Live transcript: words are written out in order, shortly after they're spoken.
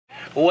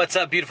What's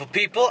up, beautiful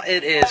people?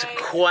 It is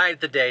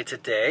quite the day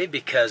today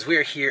because we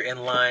are here in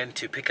line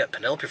to pick up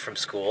Penelope from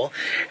school,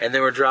 and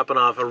then we're dropping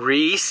off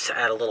Reese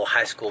at a little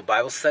high school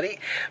Bible study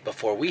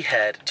before we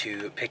head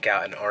to pick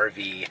out an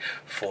RV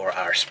for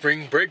our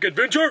spring break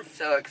adventure.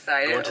 So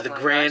excited. Going to the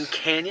Grand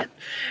Canyon.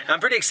 I'm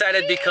pretty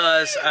excited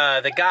because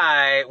the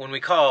guy, when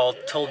we called,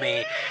 told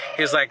me,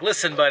 he was like,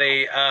 listen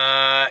buddy,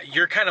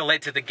 you're kind of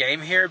late to the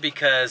game here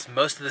because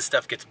most of this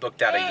stuff gets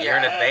booked out a year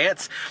in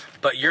advance.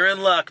 But you're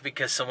in luck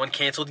because someone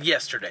canceled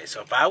yesterday. So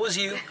if I was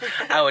you,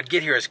 I would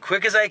get here as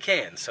quick as I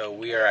can. So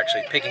we are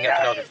actually picking up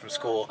Penelope from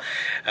school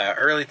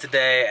early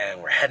today,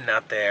 and we're heading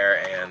out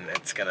there, and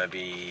it's gonna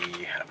be,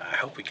 I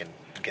hope we can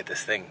get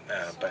this thing,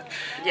 but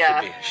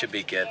yeah, should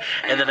be good.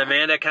 And then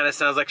Amanda kind of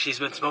sounds like she's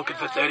been smoking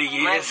for 30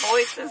 years. My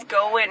voice is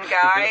going,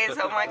 guys.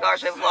 Oh my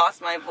gosh, I've lost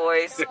my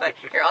voice. But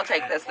here, I'll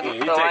take this. The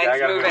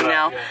line's moving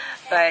now.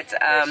 But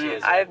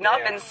I've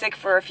not been sick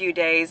for a few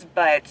days,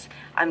 but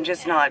I'm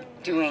just not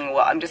doing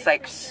well. I'm just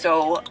like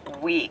so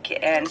weak,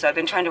 and so I've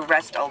been trying to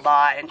rest a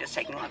lot and just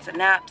taking lots of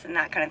naps and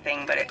that kind of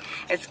thing. But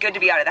it's good to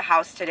be out of the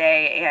house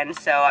today, and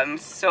so I'm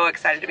so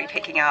excited to be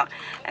picking out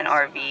an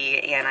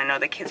RV, and I know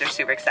the kids are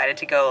super excited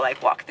to go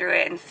like walk through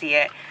it and see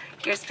it.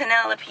 Here's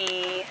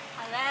Penelope.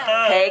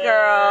 Hello. Hey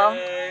girl.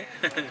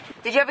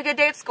 Did you have a good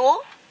day at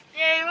school?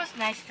 Yeah, it was a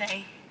nice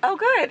day. Oh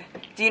good.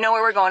 Do you know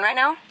where we're going right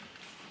now?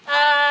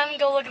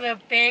 Go look at the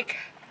big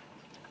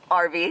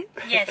RV?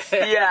 Yes.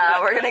 Yeah,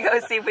 we're gonna go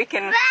see if we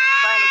can find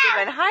a good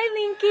one. Hi,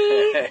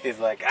 Linky. He's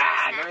like,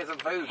 give me some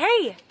food.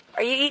 Hey,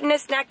 are you eating a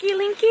snacky,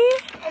 Linky?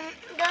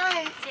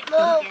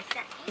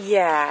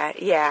 Yeah.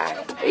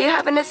 Are you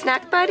having a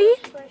snack, buddy?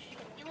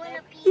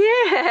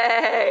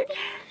 Yeah.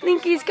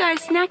 Linky's got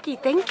a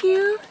snacky, thank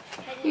you.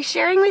 You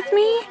sharing with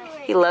me?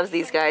 He loves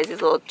these guys,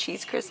 these little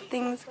cheese crisp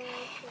things.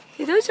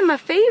 Those are my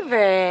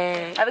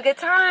favorite. Have a good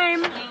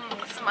time.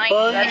 Bye.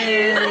 Love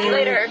you. See you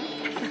later.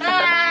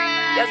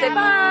 Bye. Go say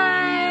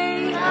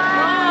bye.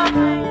 Bye.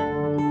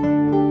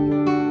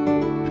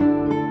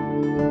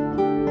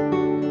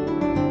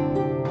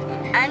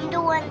 I'm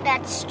the one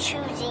that's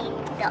choosing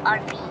the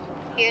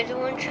RV. You're the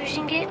one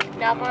choosing it,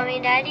 not mommy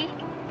and daddy?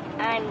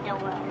 I'm the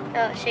one.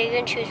 Oh, so you're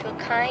gonna choose what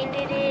kind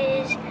it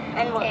is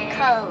and what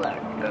color.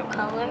 What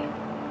color?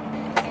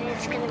 And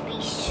it's gonna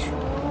be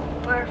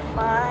super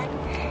fun,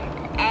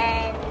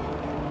 and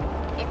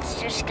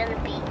it's just gonna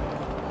be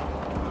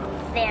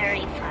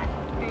very fun.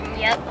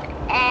 Yep.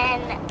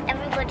 And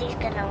everybody's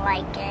gonna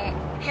like it.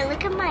 Hey,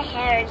 look at my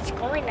hair, it's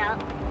going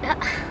up.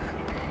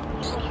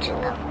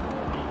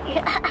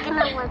 You're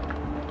gonna look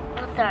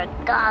with our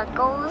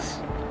goggles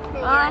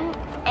on,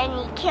 and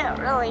you can't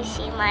really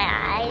see my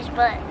eyes,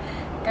 but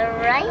they're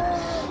right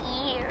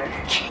here.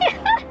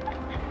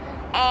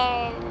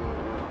 And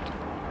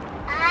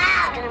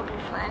it's gonna be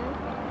fun.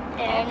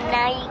 And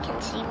now you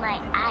can see my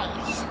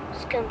eyes.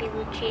 It's gonna be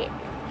legit.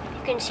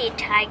 You can see a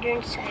tiger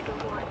inside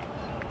of one.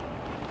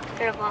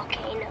 And a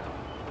volcano.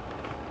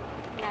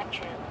 Not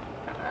true.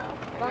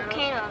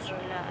 Volcanoes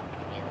are not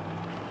real.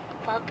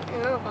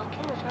 No,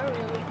 volcanoes are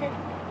real, Ethan.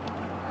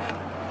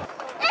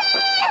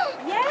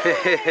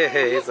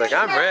 He's like,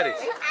 I'm ready.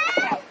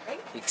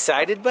 You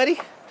excited, buddy?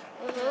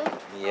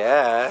 Mm-hmm.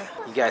 Yeah.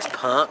 You guys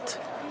pumped?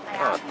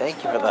 Oh,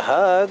 thank you for the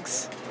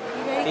hugs.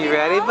 You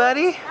ready,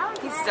 buddy?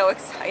 He's so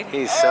excited.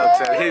 He's so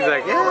excited. He's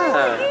like,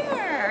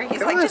 yeah.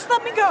 He's like, just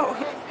let me go.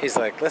 He's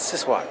like, let's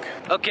just walk.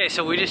 Okay,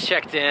 so we just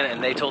checked in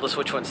and they told us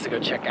which ones to go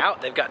check out.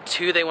 They've got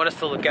two they want us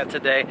to look at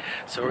today,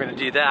 so we're gonna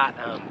do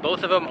that.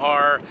 Both of them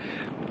are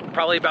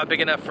probably about big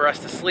enough for us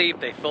to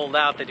sleep. They fold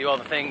out, they do all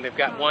the thing. They've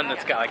got one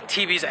that's got like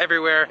TVs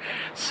everywhere.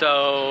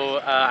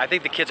 So I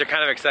think the kids are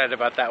kind of excited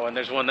about that one.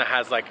 There's one that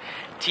has like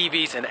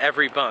TVs in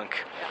every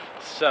bunk.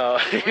 So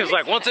he was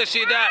like, once I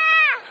see that,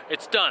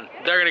 it's done.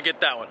 They're gonna get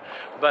that one.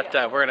 But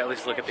we're gonna at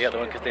least look at the other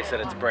one because they said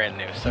it's brand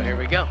new. So here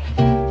we go.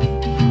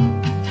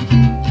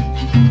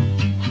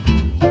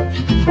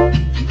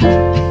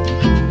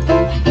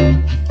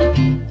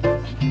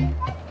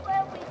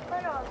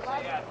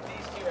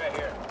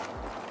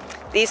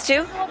 These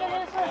two?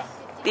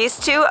 These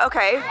two?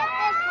 Okay.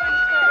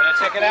 Wanna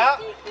check it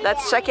out?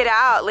 Let's check it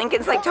out.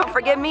 Lincoln's like, don't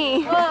forget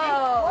me.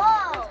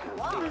 Whoa!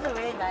 These are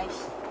really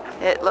nice.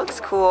 It looks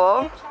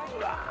cool.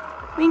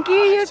 Linky,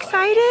 are you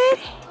excited?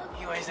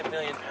 He weighs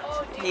 1,000,000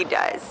 pounds. He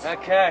does.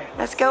 Okay.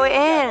 Let's go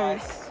in.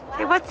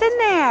 Hey, what's in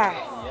there?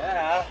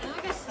 Yeah.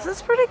 This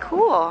is pretty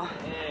cool.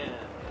 Yeah.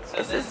 So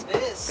This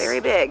is very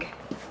big.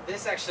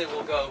 This actually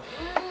will go.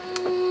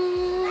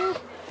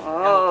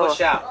 Oh.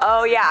 Push out.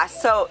 Oh yeah.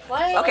 So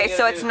okay, you so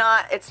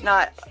gotta it's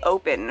not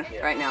open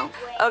right now.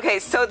 Okay,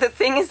 so the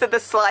thing is that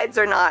the slides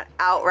are not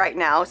out right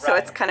now, so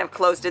it's kind of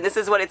closed. And this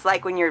is what it's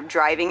like when you're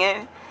driving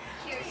it.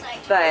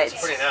 But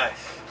It's pretty nice.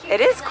 it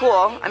is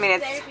cool. I mean,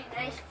 it's Better be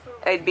nice for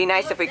It'd be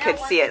nice if we could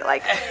see it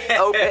like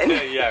open.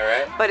 Yeah,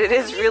 right? But it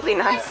is really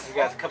nice. We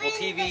got a couple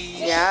TVs.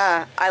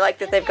 Yeah, I like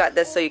that they've got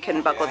this so you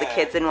can buckle the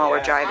kids in while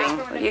we're driving.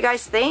 What do you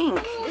guys think?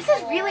 This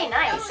is really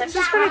nice. This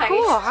is pretty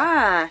cool,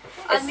 huh?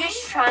 I'm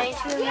just trying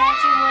to imagine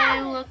what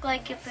it would look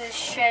like if it was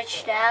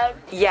stretched out.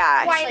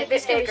 Yeah. Quite a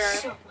bit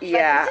bigger.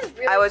 Yeah.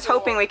 I was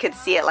hoping we could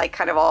see it like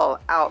kind of all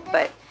out,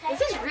 but This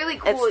is really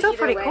cool. it's still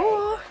pretty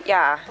cool.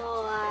 Yeah.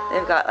 Oh, wow.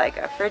 They've got like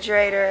a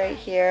refrigerator right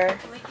here.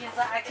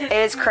 It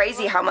is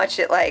crazy how much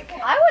it like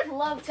I would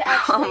love to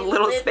actually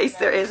little live space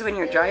there is when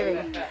you're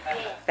driving.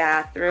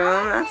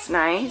 Bathroom, that's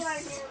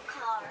nice.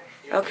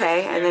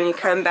 Okay, and then you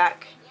come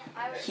back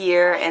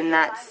here and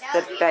that's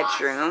the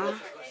bedroom.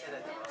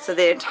 So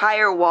the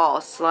entire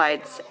wall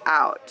slides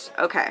out.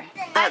 Okay,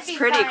 that's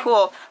pretty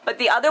cool. But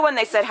the other one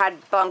they said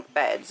had bunk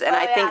beds, and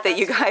I think that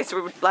you guys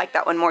would like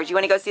that one more. Do you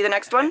want to go see the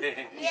next one?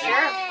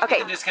 Sure.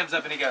 Okay. He just comes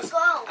up and he goes,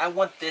 I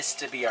want this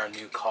to be our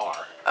new car.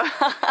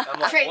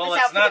 I'm like, Trade well, this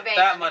out it's for the not van.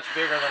 that much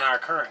bigger than our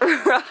current.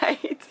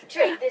 Right.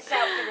 Trade this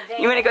out for the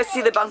van. You want to go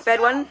see the bunk bed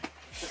one?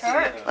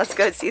 Sure. Let's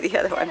go see the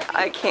other one.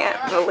 I can't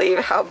believe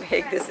how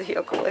big this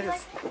vehicle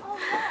is.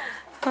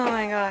 Oh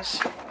my gosh.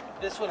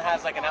 This one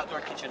has like an outdoor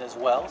kitchen as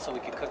well, so we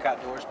could cook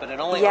outdoors, but it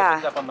only Yeah.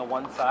 opens up on the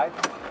one side,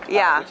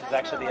 Yeah. which is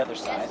actually the other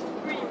side.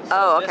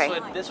 Oh,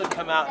 okay. This would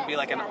come out and be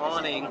like an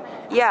awning,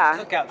 Yeah.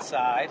 cook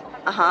outside.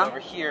 Uh-huh. Over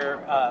here,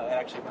 it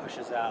actually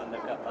pushes out, and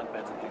they've got bunk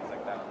beds and things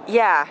like that.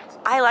 Yeah.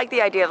 I like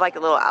the idea of like a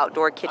little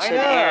outdoor kitchen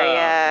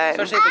area.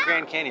 Especially at the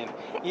Grand Canyon.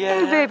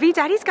 Hey, baby,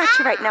 Daddy's got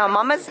you right now.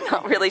 Mama's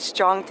not really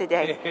strong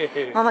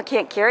today. Mama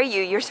can't carry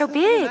you. You're so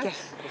big.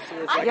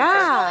 I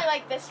Yeah. really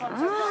like this one.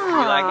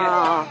 Oh.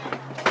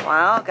 like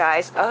Wow,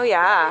 guys. Oh,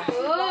 yeah.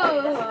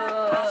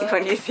 Ooh.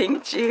 What do you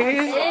think, Jude?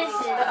 This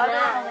is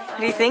nice. What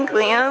do you think,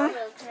 Liam?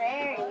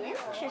 Very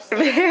interesting.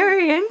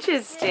 Very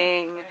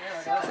interesting.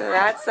 So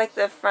that's like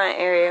the front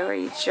area where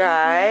you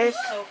drive.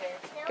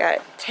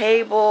 Got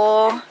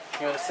table,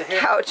 You want to sit here?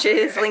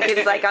 couches.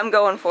 Lincoln's like, I'm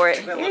going for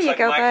it. That Here looks you like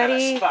go, my kind of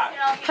buddy. spot.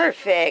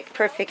 Perfect.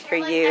 Perfect for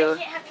you. I can't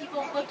have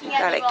people looking at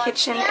Got me a while I'm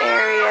kitchen sitting.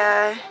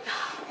 area.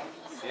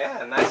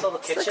 Yeah, nice little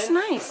This kitchen.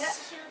 looks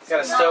nice.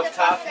 Got a stove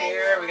top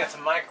here. We got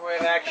some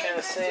microwave action,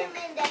 a sink.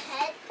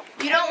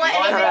 You don't want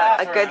One anything.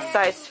 Got a bathroom. good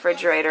sized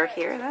refrigerator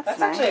here. That's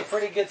That's actually a nice.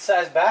 pretty good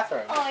sized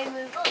bathroom. Oh, I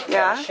moved. Got a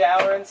Yeah,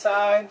 shower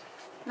inside.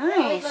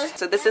 nice.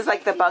 So this is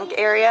like the bunk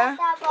area.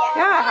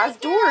 Yeah, it has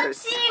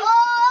doors.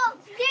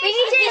 We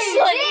need this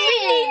one.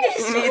 We need this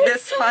You need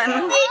this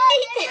one.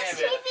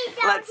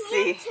 Let's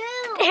see.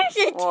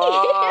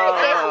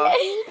 Whoa.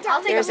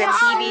 I'll take There's a a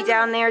TV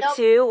down there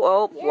too.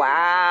 Oh,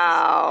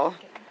 wow.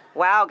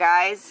 Wow,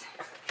 guys.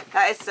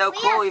 That is so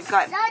cool. We've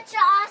got such an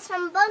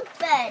awesome bunk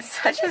bed.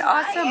 such an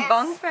awesome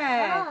bunk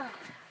bed.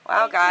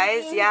 Wow,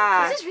 guys.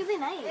 Yeah. This is really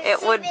nice.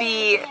 It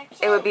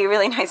would be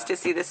really nice to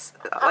see this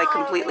like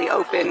completely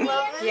open.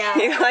 Yeah.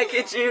 You like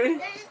it,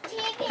 Jude?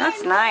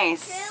 That's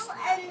nice.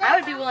 I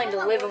would be willing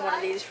to live in one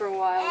of these for a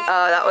while.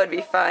 Oh, that would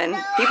be fun.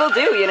 People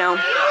do, you know.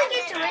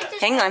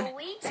 Hang on.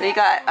 So you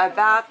got a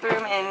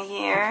bathroom in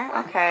here.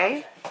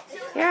 Okay.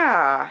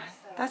 Yeah.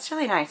 That's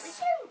really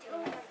nice.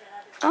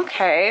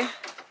 Okay.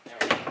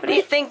 What do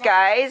you think,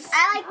 guys?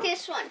 I like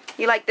this one.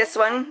 You like this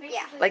one? Yeah.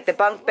 Like the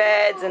bunk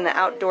beds and the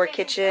outdoor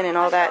kitchen and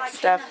all that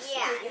stuff?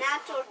 Yeah,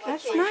 natural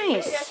That's kitchen.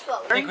 nice.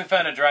 I think we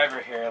found a driver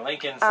here.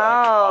 Lincoln's like Oh,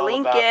 all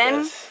Lincoln.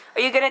 about this.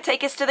 Are you going to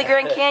take us to the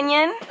Grand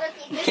Canyon?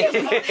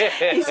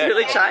 He's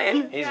really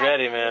trying. He's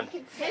ready, man.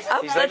 Oh,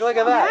 He's like, look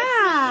at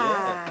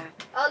that.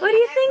 Yeah. What do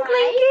you think,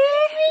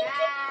 Lincoln?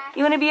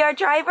 You want to be our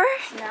driver?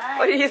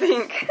 What do you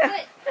think?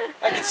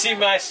 I can see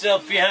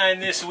myself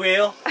behind this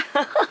wheel.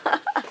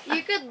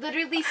 You could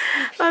literally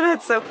Oh,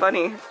 that's so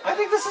funny. I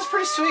think this is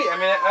pretty sweet. I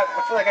mean,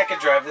 I feel like I could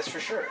drive this for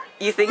sure.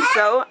 You think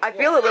so? I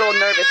feel a little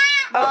nervous.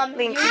 Oh,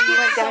 Lincoln, you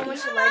want so Daddy?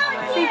 much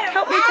like Please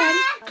help me, Daddy.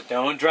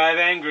 Don't drive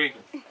angry.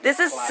 This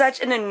is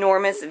such an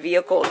enormous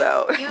vehicle,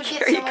 though. You would get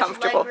Very so much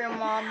comfortable. legroom,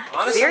 Mom.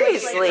 Honestly,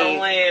 Seriously. it's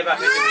only about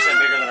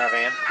 50% bigger than our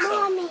van.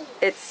 So.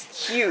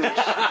 It's huge.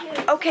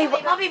 Okay,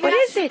 what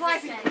is it?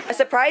 A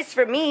surprise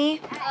for me?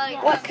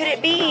 What could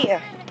it be?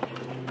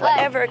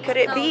 Whatever could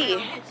it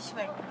be?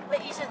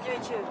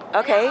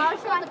 Okay.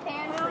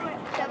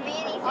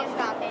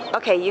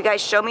 Okay, you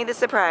guys show me the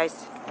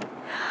surprise.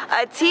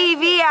 A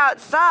TV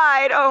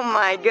outside. Oh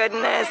my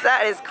goodness,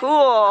 that is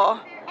cool.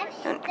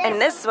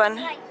 And this one.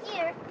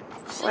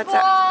 What's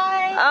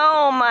that?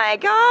 Oh my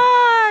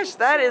gosh,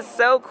 that is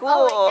so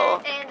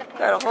cool.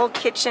 Got a whole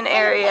kitchen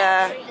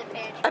area.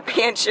 A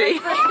pantry.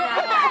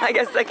 I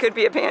guess that could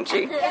be a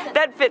pantry.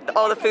 That'd fit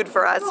all the food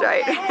for us,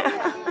 right?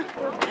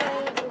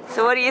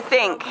 So what do you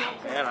think?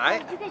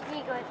 Man,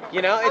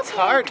 you know, it's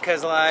hard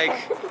because like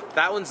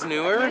that one's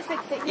newer.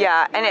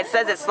 Yeah, and it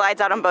says it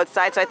slides out on both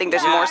sides, so I think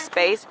there's more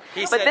space.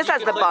 He But said this you has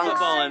could the put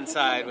football bunks.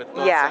 inside with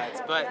both Yeah.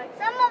 sides,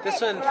 but this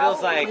one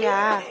feels like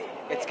Yeah.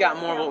 it's got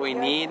more of what we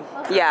need.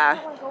 Yeah,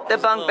 the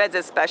bunk beds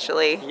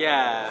especially.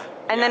 Yeah.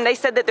 And then they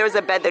said that there was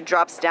a bed that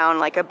drops down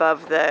like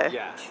above the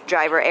Yeah.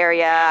 driver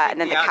area, and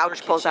then the outdoor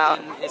couch pulls out.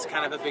 kitchen is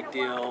kind of a big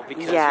deal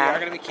because Yeah. we are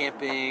going to be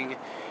camping,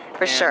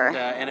 For sure.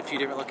 And a few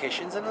different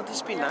locations, and it'll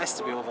just be nice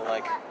to be able to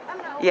like,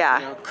 yeah,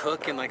 you know,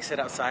 cook and like sit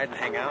outside and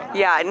hang out.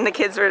 Yeah, and the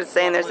kids were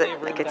saying there's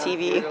like a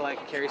TV. Here to,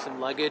 like carry some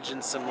luggage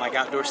and some like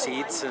outdoor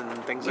seats and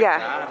things like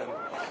that. And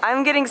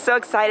I'm getting so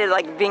excited,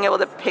 like being able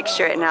to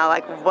picture it now,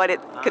 like what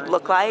it could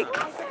look like.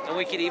 And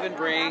we could even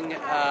bring, you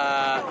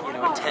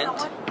know, a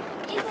tent.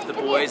 If the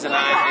boys and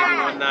I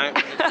maybe one night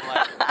we can,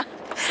 like,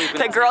 sleep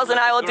in The girls and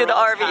I will do the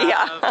RV.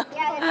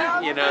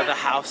 have, you know, the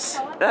house.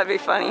 That'd be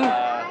funny.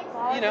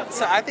 You know,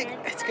 so I think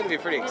it's going to be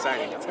pretty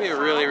exciting. It's going to be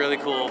a really, really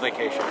cool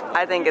vacation.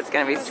 I think it's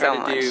going to be so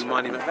much. To do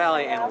Monument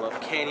Valley,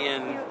 Antelope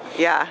Canyon,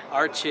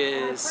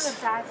 Arches.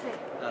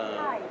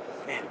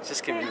 Man, it's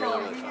just going to be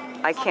really, really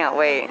fun. I can't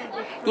wait.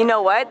 You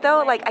know what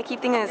though? Like I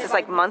keep thinking this is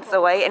like months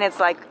away, and it's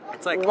like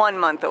 1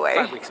 month away.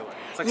 5 weeks away.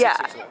 It's like 6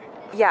 weeks away.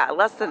 Yeah,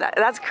 less than that.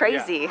 That's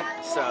crazy.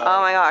 Yeah. So,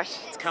 oh my gosh.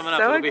 It's coming up.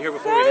 So It'll be here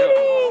before we know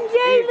it. Yay,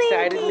 Are you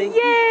excited, Linky.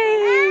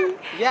 Linky? Yay!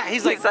 Yeah,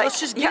 he's like, let's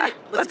just get it.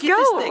 Let's get go.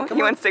 this thing. Come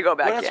He on. wants to go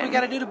back in. What else we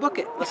got to do to book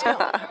it? Let's go.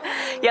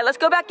 Yeah, let's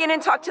go back in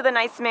and talk to the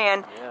nice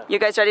man. Yeah. You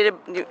guys ready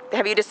to,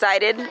 have you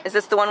decided? Is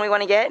this the one we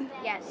want to get?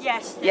 Yes.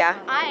 Yes. Yeah?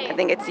 I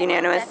think it's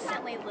unanimous.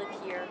 Definitely live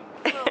here.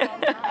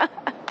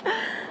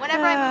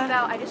 Whenever I move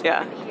out, I just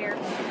want to be here.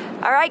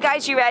 All right,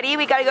 guys, you ready?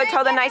 We got to go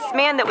tell the nice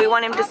man that we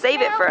want him to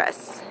save it for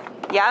us.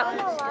 Yep.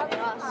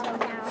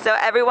 So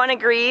everyone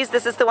agrees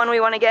this is the one we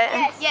want to get?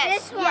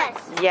 Yes. This one.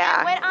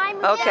 Yeah. When I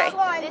move Okay.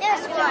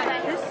 This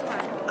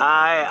one.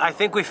 I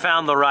think we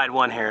found the right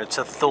one here. It's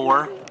a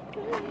Thor.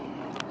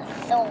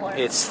 Thor.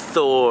 It's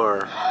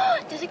Thor.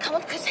 Does it come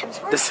with Chris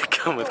Hemsworth? Does it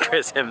come with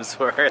Chris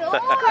Hemsworth?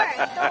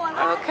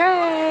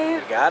 Okay.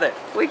 We got it.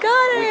 We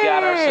got it. We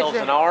got ourselves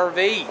an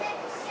RV.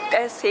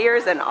 This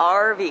here's an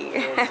RV.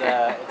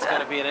 It's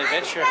going to be an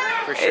adventure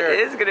for sure. It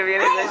is going to be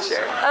an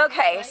adventure.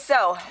 Okay,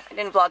 so I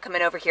didn't vlog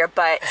coming over here,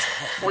 but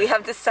we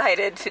have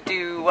decided to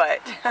do what?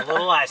 A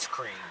little ice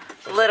cream.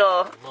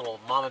 Little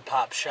mom and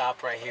pop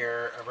shop right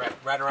here,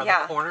 right around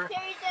the corner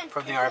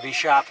from the RV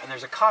shop, and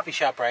there's a coffee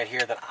shop right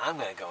here that I'm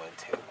going to go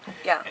into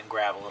and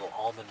grab a little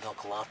almond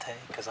milk latte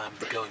because I'm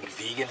going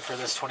vegan for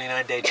this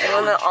 29-day challenge.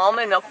 On the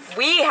almond milk,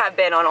 we have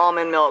been on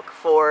almond milk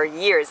for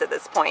years at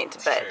this point,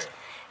 but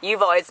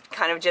you've always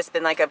kind of just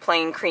been like a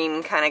plain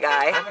cream kind of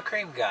guy. I'm a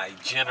cream guy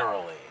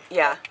generally.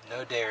 Yeah.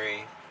 No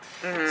dairy.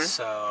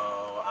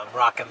 So I'm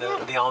rocking the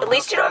almond milk. At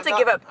least you don't have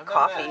to give up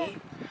coffee.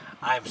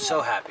 I'm so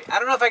happy. I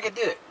don't know if I could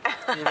do it.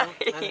 You know?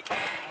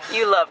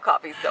 You love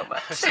coffee so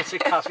much. I'm such a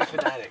coffee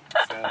fanatic.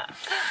 So,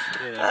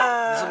 you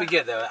know, this will be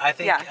good though. I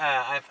think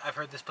I've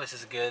heard this place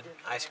is a good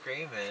ice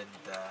cream, and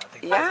I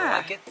think the kids will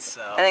like it.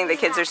 So I think the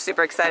kids are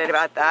super excited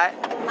about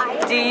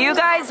that. Do you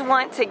guys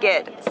want to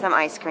get some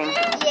ice cream?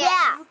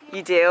 Yeah.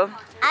 You do?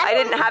 I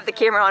didn't have the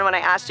camera on when I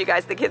asked you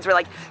guys. The kids were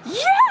like,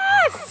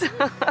 yes!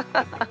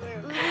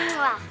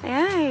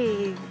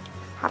 Hey,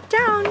 hop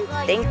down.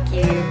 Thank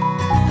you.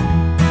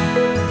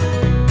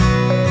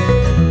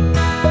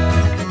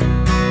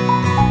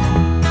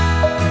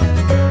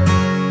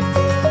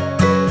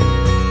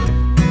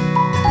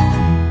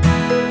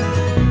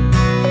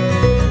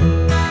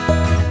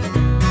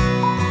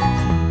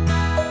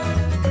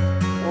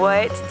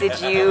 What did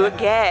you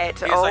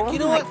get? Oh like, you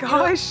know my what?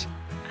 gosh.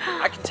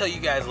 I can tell you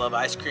guys love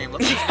ice cream.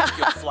 Let's just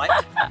do a flight.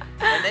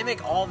 And they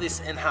make all this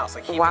in-house.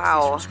 Like he makes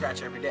these from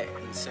scratch every day.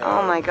 And so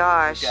oh my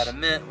gosh. We've got a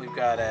mint, we've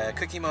got a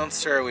Cookie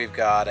Monster, we've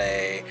got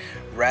a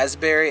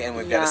raspberry, and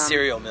we've got a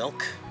cereal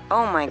milk.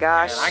 Oh my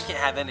gosh. And I can't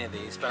have any of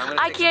these, but I'm going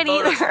to take can't some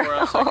photos either. for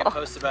us so I can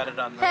post about it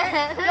on the...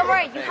 Don't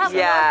worry, you have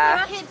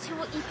more kids who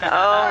will eat that.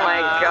 Oh my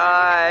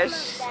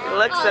gosh. It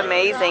looks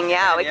amazing.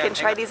 Yeah, we can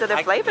try these other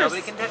flavors.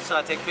 Nobody can touch, so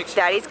I'll take pictures.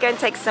 Daddy's going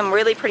to take some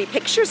really pretty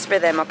pictures for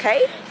them,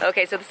 okay?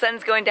 Okay, so the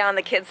sun's going down.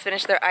 The kids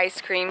finished their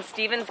ice cream.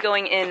 Steven's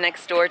going in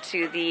next door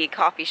to the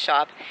coffee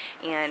shop,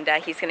 and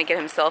he's going to get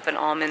himself an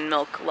almond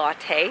milk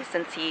latte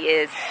since he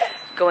is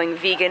going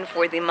vegan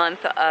for the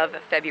month of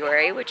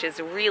February, which is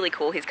really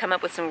cool. He's come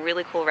up with some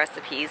really cool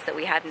recipes that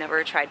we had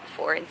never tried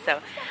before, and so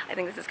I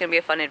think this is going to be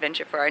a fun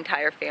adventure for our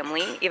entire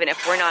family, even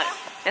if we're not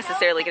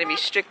necessarily going to be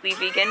strictly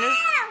vegan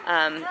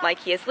like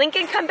he is.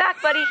 Lincoln, come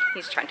back, buddy.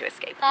 He's trying to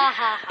escape.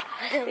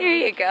 There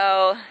you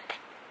go.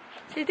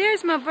 See,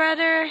 there's my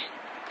brother.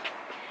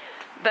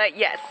 But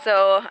yes,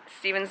 so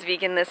Steven's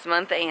vegan this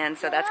month, and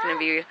so that's going to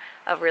be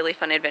a really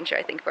fun adventure,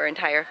 I think, for our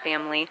entire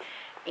family.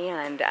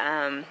 And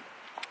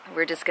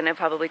we're just going to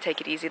probably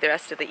take it easy the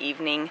rest of the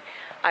evening.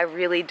 I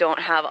really don't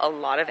have a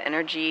lot of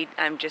energy.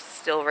 I'm just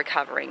still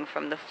recovering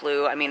from the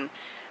flu. I mean,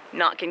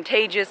 not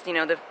contagious, you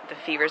know, the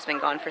fever's been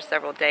gone for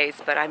several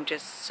days, but I'm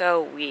just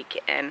so weak.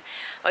 And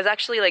I was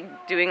actually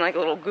like doing like a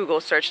little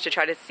Google search to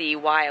try to see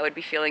why I would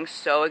be feeling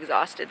so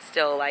exhausted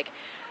still, like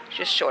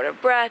just short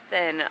of breath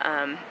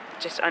and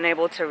just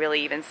unable to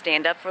really even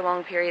stand up for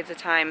long periods of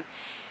time.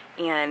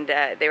 And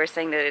they were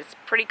saying that it's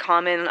pretty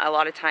common. A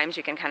lot of times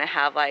you can kind of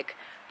have like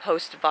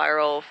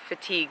post-viral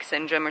fatigue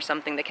syndrome or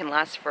something that can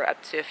last for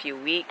up to a few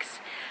weeks,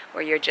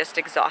 where you're just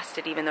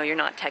exhausted even though you're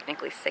not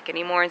technically sick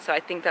anymore. And so I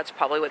think that's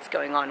probably what's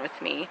going on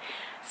with me.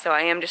 So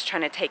I am just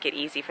trying to take it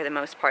easy for the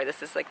most part.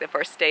 This is like the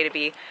first day to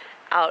be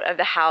out of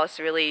the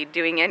house really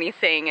doing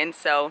anything, and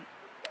so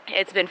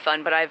it's been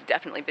fun, but I've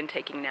definitely been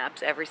taking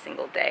naps every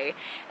single day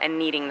and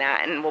needing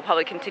that, and we'll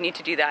probably continue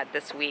to do that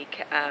this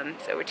week.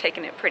 So we're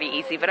taking it pretty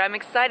easy, but I'm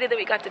excited that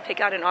we got to pick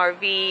out an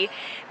RV.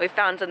 We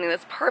found something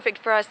that's perfect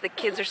for us. The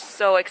kids are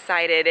so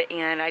excited,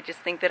 and I just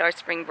think that our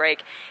spring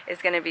break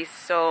is going to be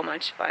so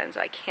much fun, so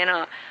I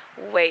cannot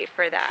wait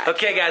for that.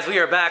 Okay guys, we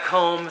are back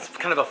home. It's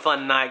kind of a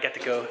fun night. Got to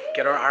go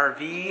get our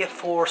RV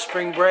for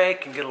spring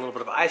break and get a little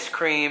bit of ice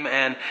cream,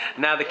 and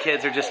now the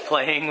kids are just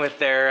playing with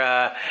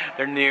their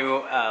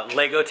new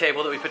Lego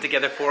table that we put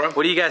together for them.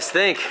 What do you guys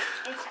think?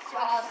 It's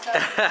awesome.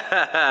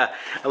 I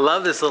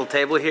love this little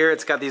table here.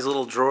 It's got these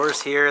little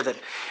drawers here that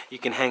you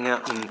can hang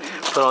out and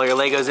put all your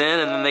Legos in,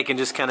 and then they can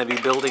just kind of be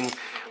building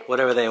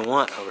whatever they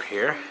want over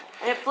here.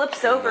 And it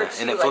flips over too.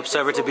 And it flips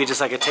over to be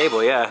just like a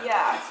table, yeah.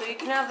 Yeah, so you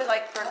can have it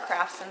like for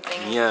crafts and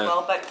things Yeah. as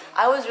well. But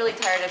I was really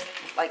tired of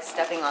like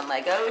stepping on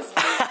Legos.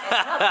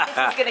 And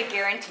this is gonna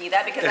guarantee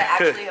that because I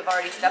actually have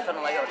already stepped on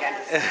a Lego again.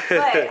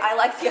 But I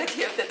like the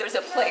idea that there's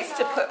a place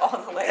to put all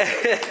the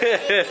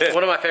Legos.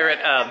 One of my favorite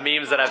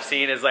memes that I've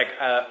seen is like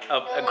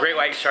a great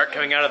white shark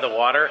coming out of the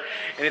water,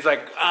 and it's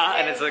like,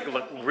 and it's like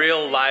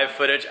real live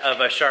footage of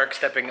a shark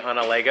stepping on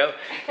a Lego.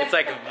 It's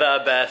like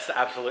the best,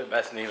 absolute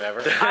best meme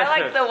ever. I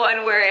like the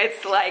one where it's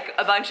like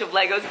a bunch of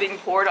Legos being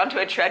poured onto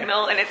a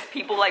treadmill and it's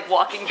people like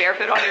walking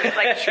barefoot on it. It's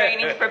like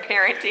training for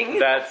parenting.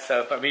 That's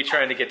so fun. Me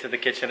trying to get to the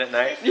kitchen at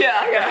night.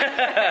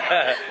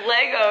 Yeah.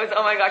 Legos,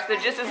 oh my gosh,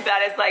 they're just as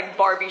bad as like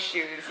Barbie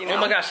shoes, you know?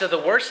 Oh my gosh, so the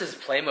worst is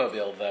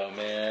Playmobil though,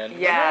 man.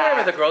 Yeah.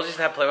 Remember the girls used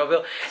to have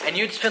Playmobil? And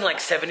you'd spend like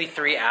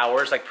 73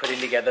 hours like putting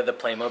together the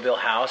Playmobil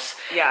house.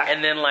 Yeah.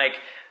 And then like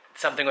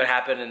something would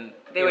happen and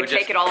they would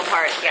take it all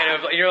apart. Yeah.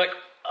 And you're like,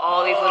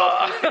 all these little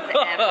pieces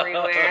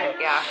everywhere.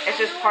 Yeah, it's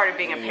just part of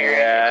being a parent.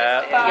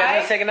 Yeah. You You guys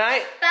want to say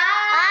goodnight? Bye.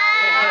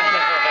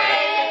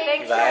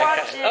 Thanks Bye.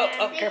 for watching.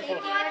 Oh, careful.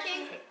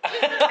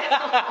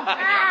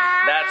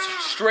 That's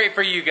straight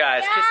for you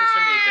guys. Kisses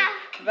from Ethan.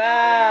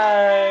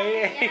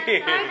 Bye.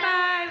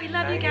 Bye-bye. We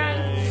love you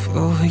guys.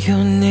 For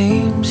your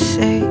name's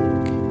sake,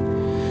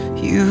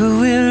 you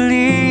will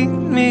lead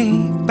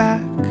me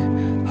back